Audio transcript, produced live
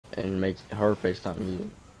and make her FaceTime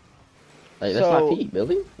you. Like that's not So P,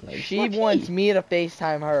 Billy. Like, it's she not wants P. me to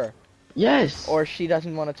FaceTime her, Yes. or she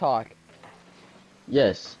doesn't want to talk.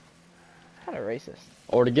 Yes. Kind of racist.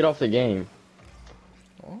 Or to get off the game.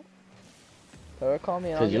 Well, so call me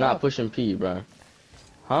and I'll Cause you're get not off. pushing P, bro.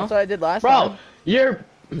 Huh? That's what I did last Bro, time. you're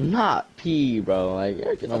not P, bro. Like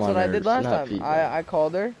you're getting on That's my what I did nerves. You're last not time. P, bro. I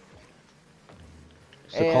called her,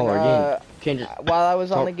 So call and her again. You can't just while I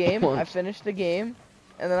was on talk the game, I once. finished the game,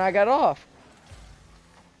 and then I got off.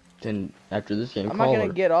 Then after this game, I'm not call gonna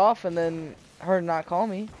her. get off and then her not call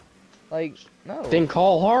me. Like, no. Then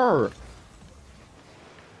call her.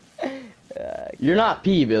 You're not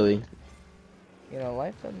P, Billy. You know,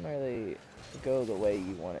 life doesn't really go the way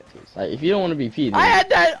you want it to. So. Like if you don't want to be P, then I had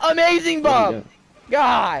that amazing what are you bump! doing?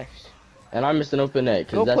 Gosh! And I missed an open net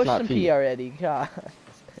Go because that's push not some P. P already, God.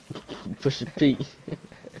 Pushing P.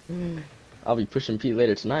 I'll be pushing P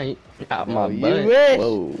later tonight. Out No, my you butt. wish.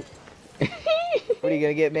 Whoa. What, are you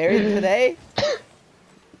gonna get married today?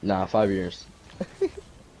 Nah, 5 years.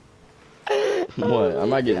 What? I'm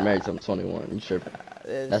not getting married till I'm 21. You sure?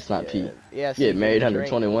 That's not P. Yes. Get married under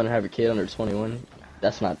 21 and have a kid under 21.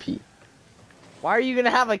 That's not P. Why are you gonna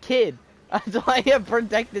have a kid? That's why you have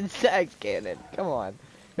protected sex, Cannon. Come on.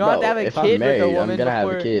 You don't Bro, have to have a if kid I'm married, with a woman I'm gonna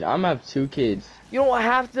before. have a kid. I'm gonna have 2 kids. You don't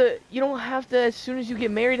have to. You don't have to. As soon as you get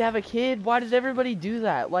married, have a kid. Why does everybody do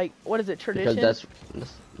that? Like, what is it? Tradition? Because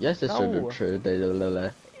yes, it's No.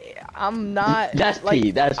 true. I'm not. That's like,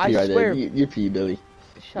 P. That's P I right swear. there. You're P, Billy.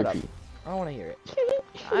 Shut You're up. P. I don't want to hear it.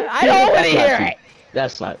 I don't want to That's not hear P. it.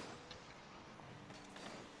 That's not.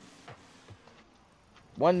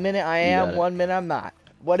 1 minute I You am, got it. 1 minute I'm not.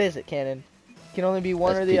 What is it, Cannon? Can only be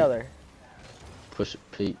one That's or the P. other. Push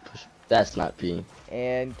P. Push. That's not P.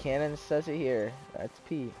 And Cannon says it here. That's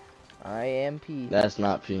P. I am P. That's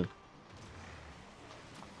not P.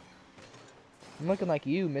 I'm looking like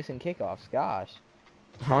you missing kickoffs. Gosh.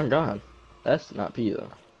 Oh God. That's not P though.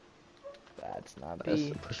 That's not That's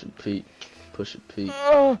P. push it P. Push it P.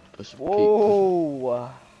 Ugh. Push it P. Whoa.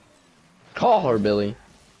 Call her, Billy.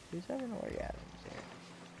 Who's ever know where you're at?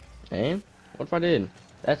 And what if I did?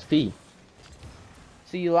 That's P.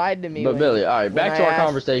 So you lied to me. But when, Billy, all right, when back I to our asked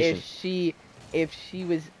conversation. If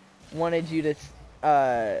she wanted you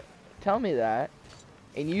to tell me that,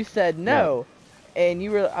 and you said no, and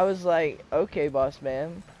I was like, okay, boss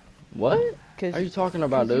man. What? Cause Are you talking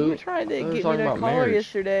about, you were dude? trying to I thought we were get me talking to about call her marriage.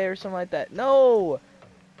 yesterday or something like that. No,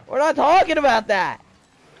 we're not talking about that.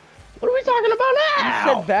 What are we talking about You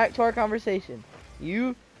now? said back to our conversation.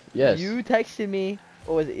 You texted me.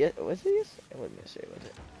 What was it? Was it yes? It wasn't yesterday, was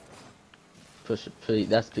it? Push it P.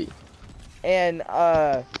 That's P. And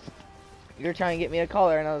you're trying to get me to call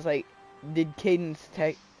her, and I was like, did Cadence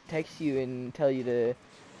text you and tell you to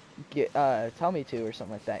tell me to or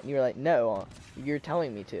something like that? And you were like, no, you're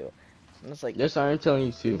telling me to. And I was like, Yes, I am telling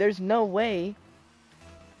you to. there's no way,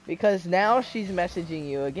 because now she's messaging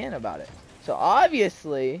you again about it. So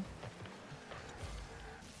obviously,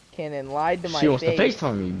 Cannon lied to my face. She wants to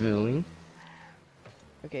FaceTime me, Billy.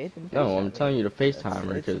 Okay, then No, FaceTime I'm me. telling you to FaceTime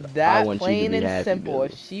her It's because I that want you to plain be and happy, simple. Billy.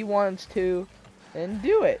 If she wants to, then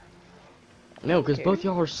do it. No, because Okay. both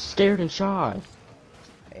y'all are scared and shy.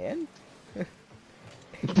 And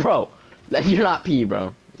Bro, you're not P,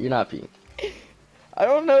 bro. You're not P. I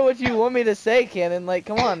don't know what you want me to say, Cannon. Like,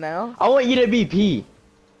 come on now. I want you to be P.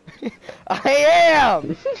 I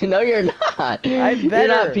am. No, you're not. I You're better.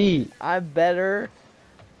 not P. I'm better.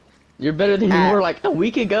 You're better than you Ah. were like a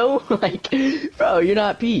week ago. Like, bro, you're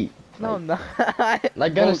not P. No, I'm not.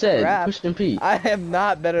 Like Gunna Oh, said, crap. push them P. I am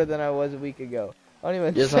not better than I was a week ago. I don't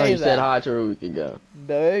even Yes, how say you said that. hi to her a week ago.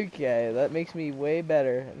 Okay, that makes me way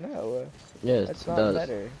better. No, Yes, that's it not does.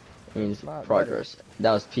 better. It means That's not progress.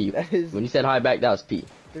 That was P. That is. When you said hi back, that was P.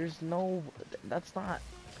 There's no. That's not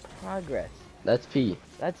progress. That's P.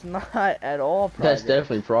 That's not at all progress. That's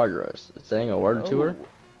definitely progress. Saying a word to her, Oh.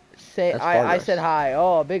 Say That's I progress. said hi.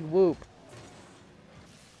 Oh, big whoop.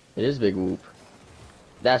 it is big whoop.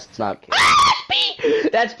 That's not P.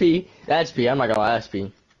 That's P. That's P. I'm not gonna lie, that's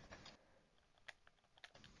P.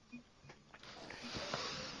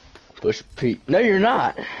 Push P. No, you're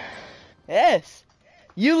not. Yes.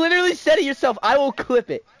 You literally said it yourself. I will clip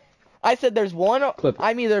it. I said there's one. Clip it.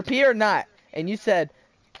 I'm either P or not, and you said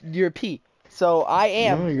you're P. So I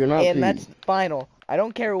am, No, you're not and P. that's final. I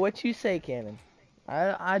don't care what you say, Cannon.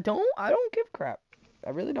 I don't give crap.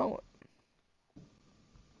 I really don't.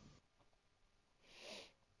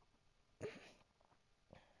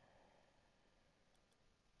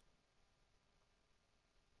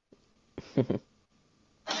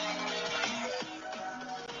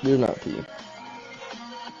 You're not P.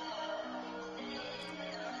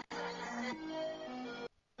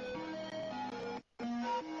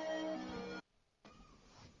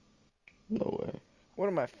 No way. What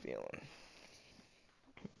am I feeling?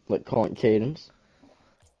 Like calling Cadence.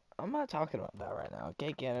 I'm not talking about that right now.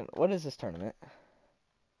 Okay, Gannon. What is this tournament?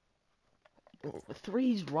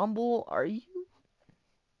 Threes Rumble? Are you?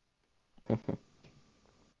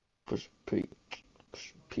 Push P.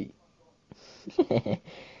 Push P.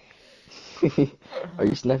 Are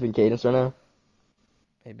you snapping Cadence right now?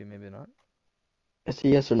 Maybe, maybe not. It's a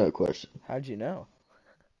yes or no question. How'd you know?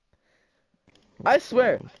 I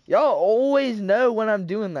swear, y'all always know when I'm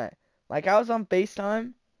doing that. Like, I was on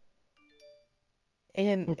FaceTime,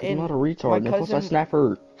 and I'm not a retard, and plus I snap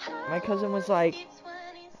her. my cousin was like,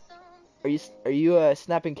 are you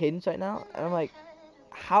snapping Cadence right now? And I'm like,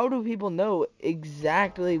 how do people know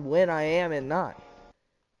exactly when I am and not?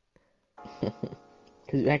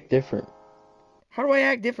 Because you act different. How do I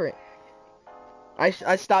act different?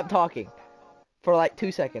 I stopped talking for like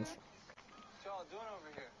 2 seconds.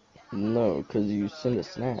 No, because you send a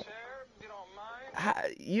snap.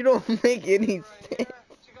 You don't make any sense.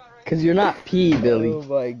 Because you're not P, Billy. Oh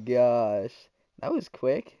my gosh. That was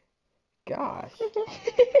quick. Gosh.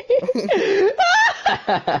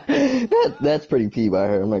 That's pretty P by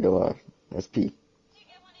her, I'm not gonna lie. That's P.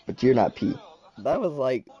 But you're not P. That was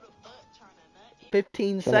like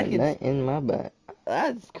 15 Got a seconds. nut in my butt.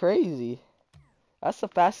 That's crazy. That's the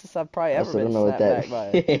fastest I've probably I ever still been don't know what snapped back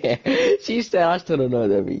by. that. She said, I still don't know what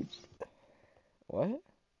that means. What?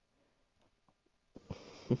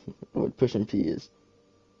 What pushing P is.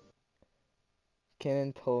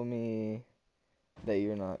 Kenan told me that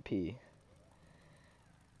you're not P.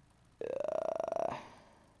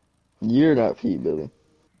 You're not P, Billy.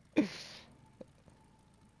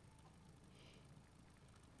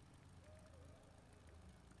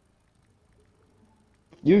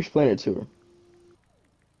 You explain it to her.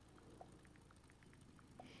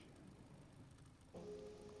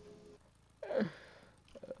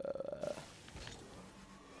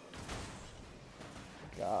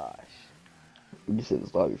 Gosh. We can sit in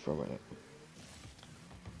this lobby for a minute.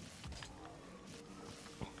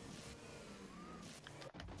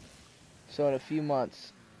 So in a few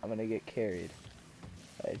months, I'm gonna get carried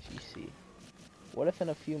by a GC. What if in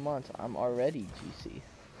a few months I'm already GC?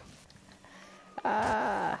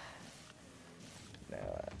 Ah. No.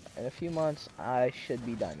 In a few months, I should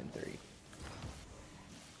be Diamond 3.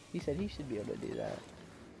 He said he should be able to do that.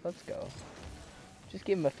 Let's go. Just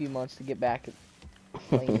give him a few months to get back at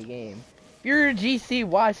playing the game. If you're a GC,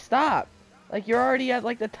 why stop? Like, you're already at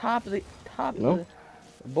like the top of the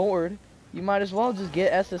board. You might as well just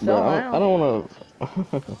get SSL now. I don't want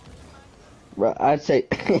to. Bro, I'd say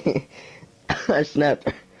I snapped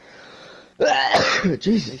her.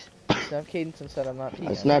 Jesus. Snap Cadence and said I'm not P.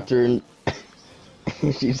 I snapped her and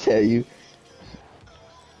she said you.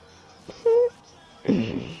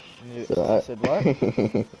 So said what?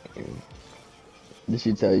 Did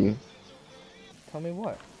she tell you? Tell me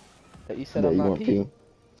what? That you said That I'm you not want P? P?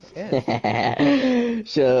 Yes.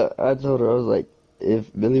 So I told her, I was like,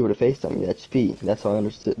 if Billy would have FaceTimed me, that's P. That's how I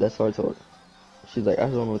understood. That's how I told her. She's like, I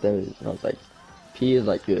don't know what that is. And I was like, P is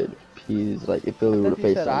like good. P is like, if Billy would have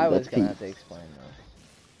FaceTimed me, that's P. I have to explain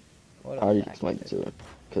though. I already explained it to her,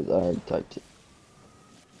 because I already typed it.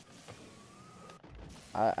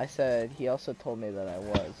 I said he also told me that I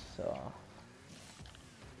was, so.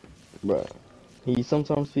 Bruh, he's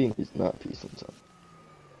sometimes P, he's not P sometimes.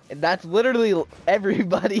 And that's literally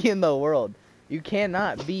everybody in the world. You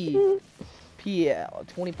cannot be P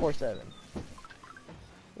 24/7.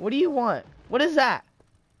 What do you want? What is that?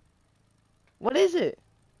 What is it?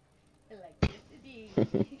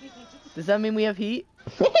 Does that mean we have heat?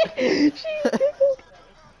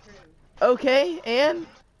 Okay, and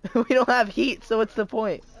we don't have heat, so what's the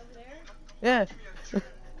point? Yeah.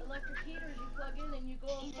 Electric heaters you plug in and you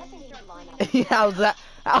go and Yeah,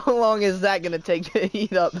 how long is that gonna take to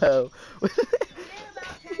heat up though?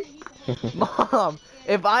 Mom,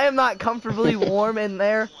 if I am not comfortably warm in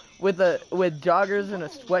there with joggers and a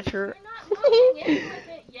sweatshirt, You're not moving in with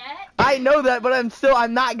it yet. I know that, but I'm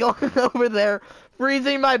not going over there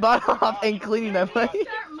freezing my butt off and cleaning them. When you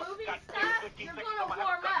start moving stuff, you're gonna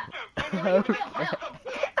warm up.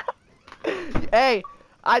 Hey,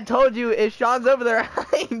 I told you if Sean's over there,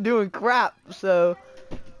 I ain't doing crap. So,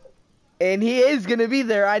 and he is gonna be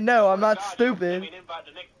there. I know. I'm not stupid.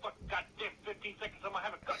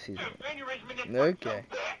 Okay.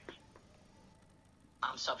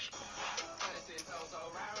 I'm so sure.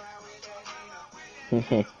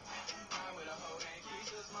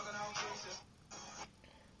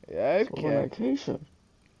 Yeah, On okay. vacation.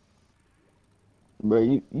 Bro,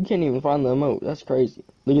 you can't even find the emote. That's crazy.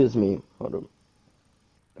 Look at this meme. Hold up.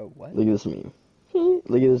 Oh, what? Look at this meme.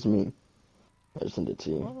 Look at this meme. I just sent it to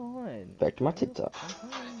you. Hold on. fine. Back to my TikTok. I'm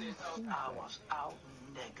fine.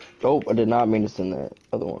 Oh, I did not mean to send that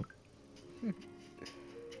other one.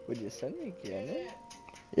 Would you send me again?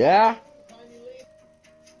 Yeah?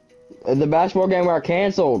 And the basketball game got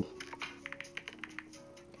canceled.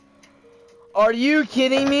 Are you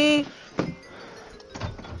kidding me?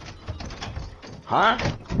 Huh?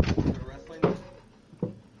 Wrestling? Okay.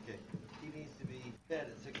 He needs to be fed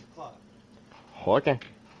at 6 o'clock. Okay.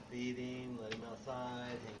 Feed him, let him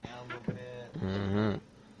outside, hang out a little bit.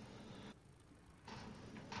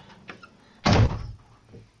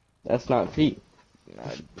 That's not Pete.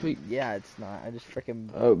 Yeah, it's not. I just freaking.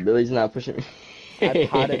 Oh, Billy's not pushing me. I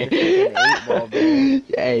potted the freaking 8-ball, bro.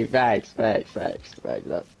 Hey, facts. That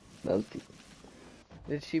was Pete.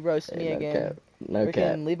 Did she roast me Hey, again? Cap. No Freaking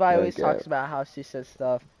cap. Levi No always cap. talks about how she says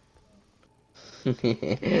stuff. She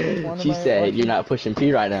am I said watching? you're not pushing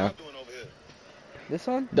P right now. This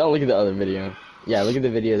one? Don't look at the other video. Yeah, look at the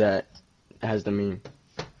video that has the meme.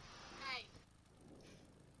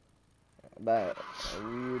 That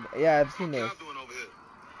weird. Yeah, I've seen this.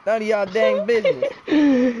 None of y'all dang business.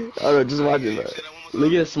 Oh no, just watch it, bro.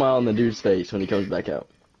 Look at the smile on the dude's face when he comes back out.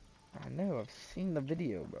 I know. I've seen the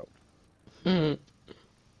video, bro.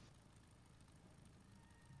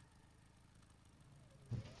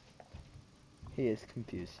 He is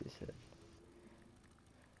confused. He said.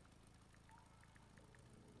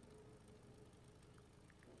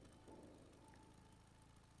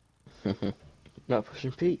 Not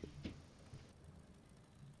pushing Pete.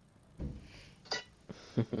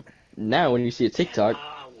 Now, when you see a TikTok.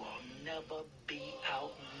 I will never be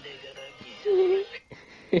out niggered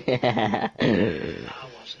again.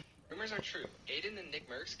 Rumors are true. Aiden and Nick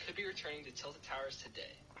Merckx could be returning to Tilted Towers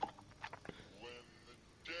today.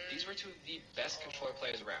 These were two of the best controller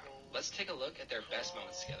players around. Let's take a look at their best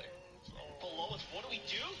moments together. Below us, what do we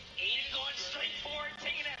do? Aiden going straight for it,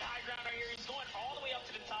 taking that high ground right here. He's going all the way up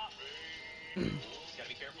to the top. He's gotta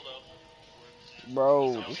be careful though.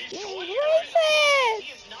 Bro, He's this game joining is us. racist. He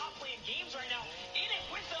is not playing games right now. In it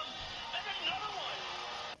with them. And another one.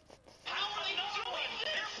 How are they doing?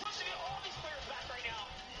 They're pushing it, all these players back right now.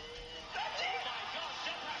 That's it. Oh my gosh,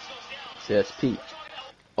 Jet Pass goes down. See, that's Pete.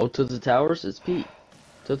 Oh, to the towers, it's Pete.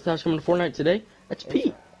 To the towers coming to Fortnite today? That's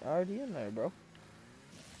Pete. Already in there, bro.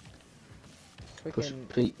 Push Freaking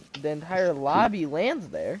Pete. the entire lobby lands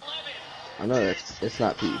there. I know it's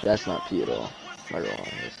not Pete. That's not Pete at all. Not at all.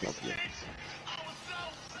 It's not Pete.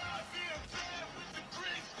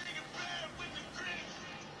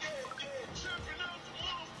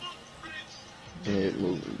 It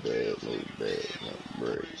moving bad, no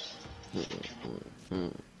breaks.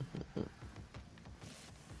 You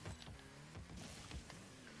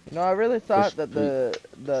know, I really thought Push that the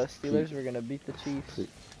Steelers were gonna beat the Chiefs.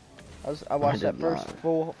 I watched I that did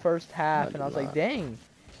not. first half, I and I was did like, not. dang,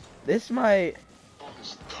 this might.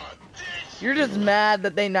 You're just mad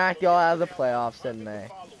that they knocked y'all out of the playoffs, didn't they?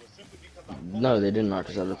 No, they didn't knock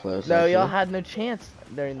us out of the playoffs. No, y'all actually. had no chance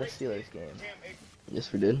during the Steelers game.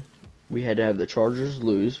 Yes, we did. We had to have the Chargers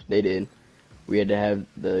lose. They did. We had to have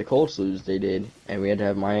the Colts lose. They did. And we had to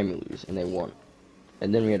have Miami lose, and they won.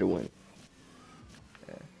 And then we had to win.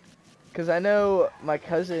 Cause I know my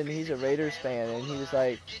cousin, he's a Raiders fan, and he was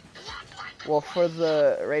like, well, for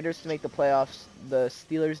the Raiders to make the playoffs, the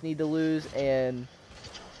Steelers need to lose, and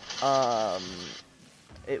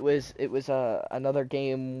it was another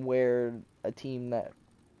game where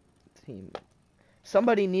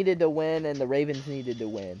somebody needed to win, and the Ravens needed to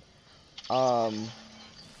win. Was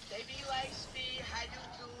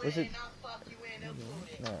it?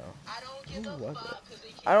 No. Who was it?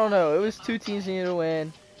 I don't know. It was two teams needed to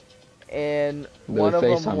win, and Billy one of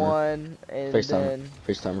them FaceTimer. won, and FaceTimer.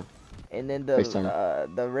 then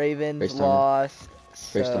FaceTimer. the Ravens FaceTimer. lost,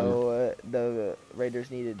 FaceTimer. so the Raiders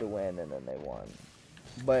needed to win, and then they won.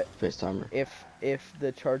 But FaceTimer. if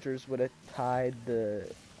the Chargers would have tied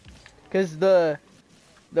because the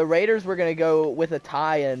Raiders were gonna go with a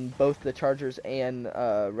tie, and both the Chargers and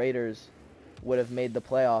Raiders would have made the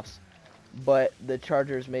playoffs, but the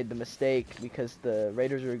Chargers made the mistake because the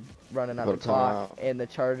Raiders were running out Called the a clock, timeout. and the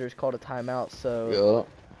Chargers called a timeout, so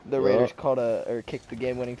the Raiders kicked the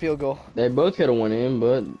game-winning field goal. They both could have went in,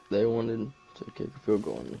 but they wanted to kick a field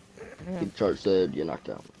goal, and the Chargers said you knocked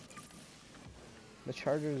out. The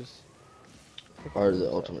Chargers. Or the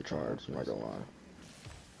ultimate tryhards, I'm not gonna lie.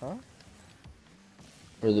 Huh?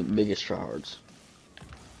 Or the biggest tryhards.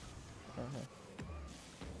 Uh-huh.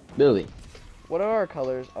 Billy, What are our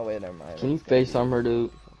colors? Oh wait, never mind. can you It's gonna be- FaceTime her,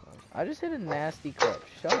 dude? I just hit a nasty clip.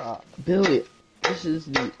 Shut up. Billy, this is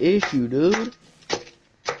the issue, dude.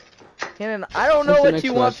 Cannon, I don't know What's the what next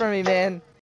you want question? from me, man.